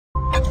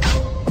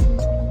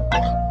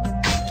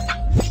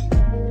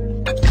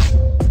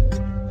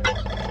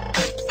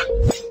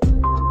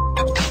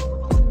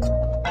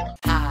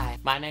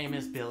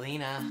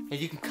Selena. And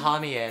you can call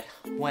me at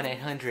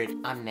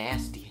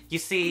 1-800-I'm-nasty. You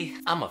see,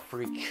 I'm a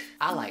freak.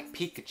 I like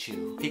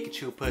Pikachu.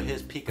 Pikachu put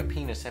his Pika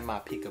penis in my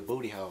Pika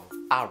booty hole.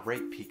 I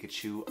rape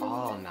Pikachu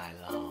all night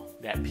long.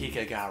 That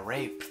Pika got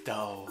raped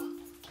though.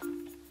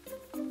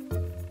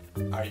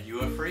 Are you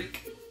a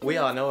freak? We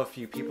all know a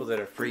few people that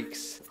are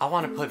freaks. I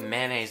want to put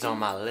mayonnaise on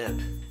my lip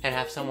and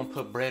have someone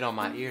put bread on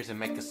my ears and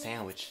make a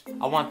sandwich.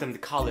 I want them to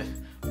call it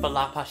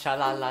falapa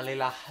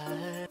shalalala.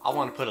 I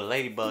want to put a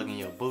ladybug in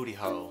your booty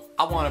hole.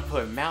 I want to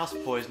put mouse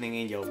poisoning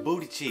in your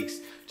booty cheeks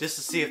just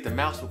to see if the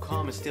mouse will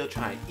come and still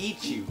try and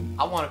eat you.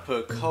 I want to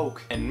put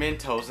Coke and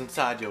Mentos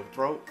inside your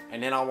throat,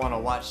 and then I want to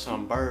watch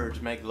some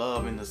birds make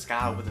love in the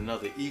sky with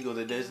another eagle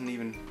that doesn't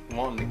even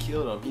want to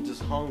kill them. He's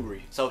just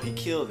hungry, so he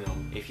killed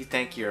them. If you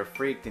think you're a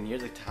freak, then you're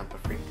the type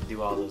of freak to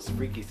do all those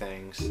freaky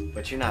things.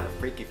 But you're not a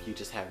freak if you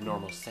just have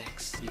normal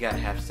sex. You gotta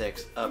have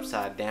sex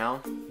upside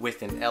down,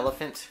 with an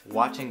elephant,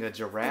 watching a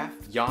giraffe,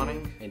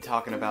 yawning, and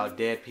talking about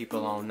dead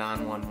people on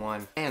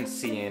 911 and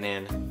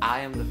CNN. I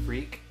am the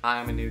freak. I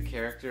am a new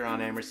character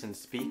on Emerson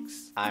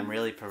Speaks. I'm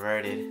really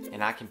perverted,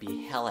 and I can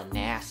be hella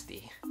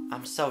nasty.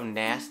 I'm so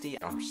nasty.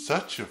 I'm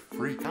such a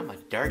freak. I'm a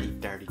dirty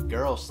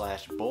girl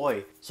 /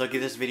 boy. So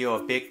give this video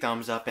a big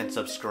thumbs up and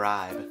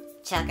subscribe.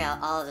 Check out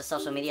all of the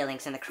social media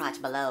links in the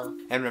crotch below.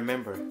 And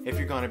remember, if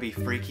you're gonna be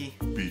freaky,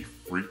 be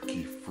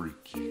freaky.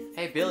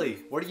 Hey Billy,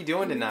 what are you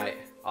doing tonight?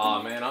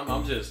 Aw man,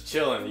 I'm just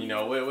chilling, you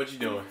know, what you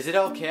doing? Is it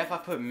okay if I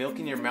put milk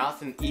in your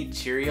mouth and eat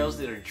Cheerios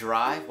that are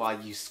dry while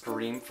you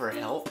scream for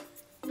help?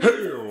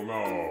 Hell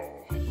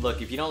no!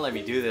 Look, if you don't let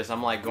me do this,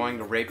 I'm like going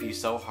to rape you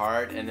so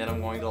hard, and then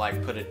I'm going to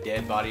like put a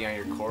dead body on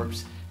your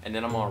corpse, and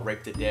then I'm gonna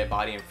rape the dead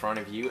body in front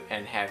of you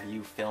and have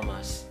you film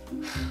us.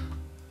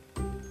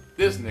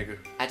 This nigga.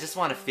 I just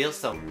want to feel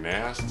so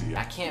nasty.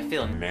 I can't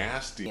feel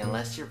nasty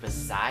unless you're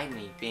beside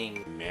me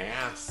being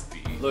nasty.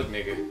 Look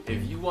nigga,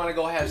 if you want to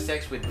go have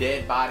sex with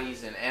dead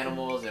bodies and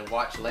animals and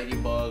watch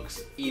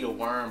ladybugs eat a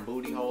worm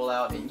booty hole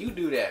out, then you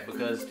do that,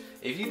 because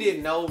if you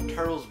didn't know,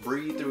 turtles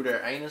breathe through their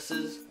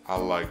anuses. I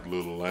like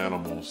little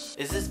animals.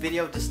 Is this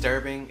video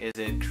disturbing? Is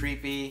it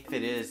creepy? If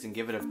it is, then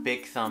give it a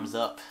big thumbs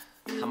up.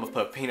 I'm gonna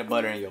put peanut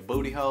butter in your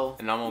booty hole,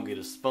 and I'm gonna get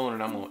a spoon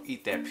and I'm gonna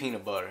eat that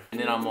peanut butter, and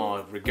then I'm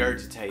gonna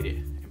regurgitate it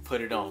and put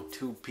it on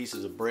 2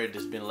 pieces of bread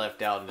that's been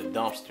left out in the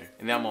dumpster,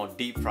 and then I'm gonna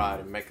deep fry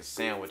it and make a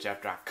sandwich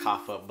after I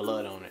cough up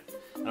blood on it,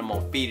 and I'm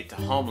gonna feed it to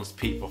homeless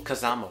people,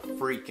 cause I'm a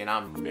freak and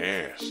I'm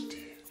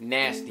nasty.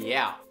 Nasty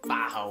out.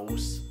 Bye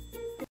hoes.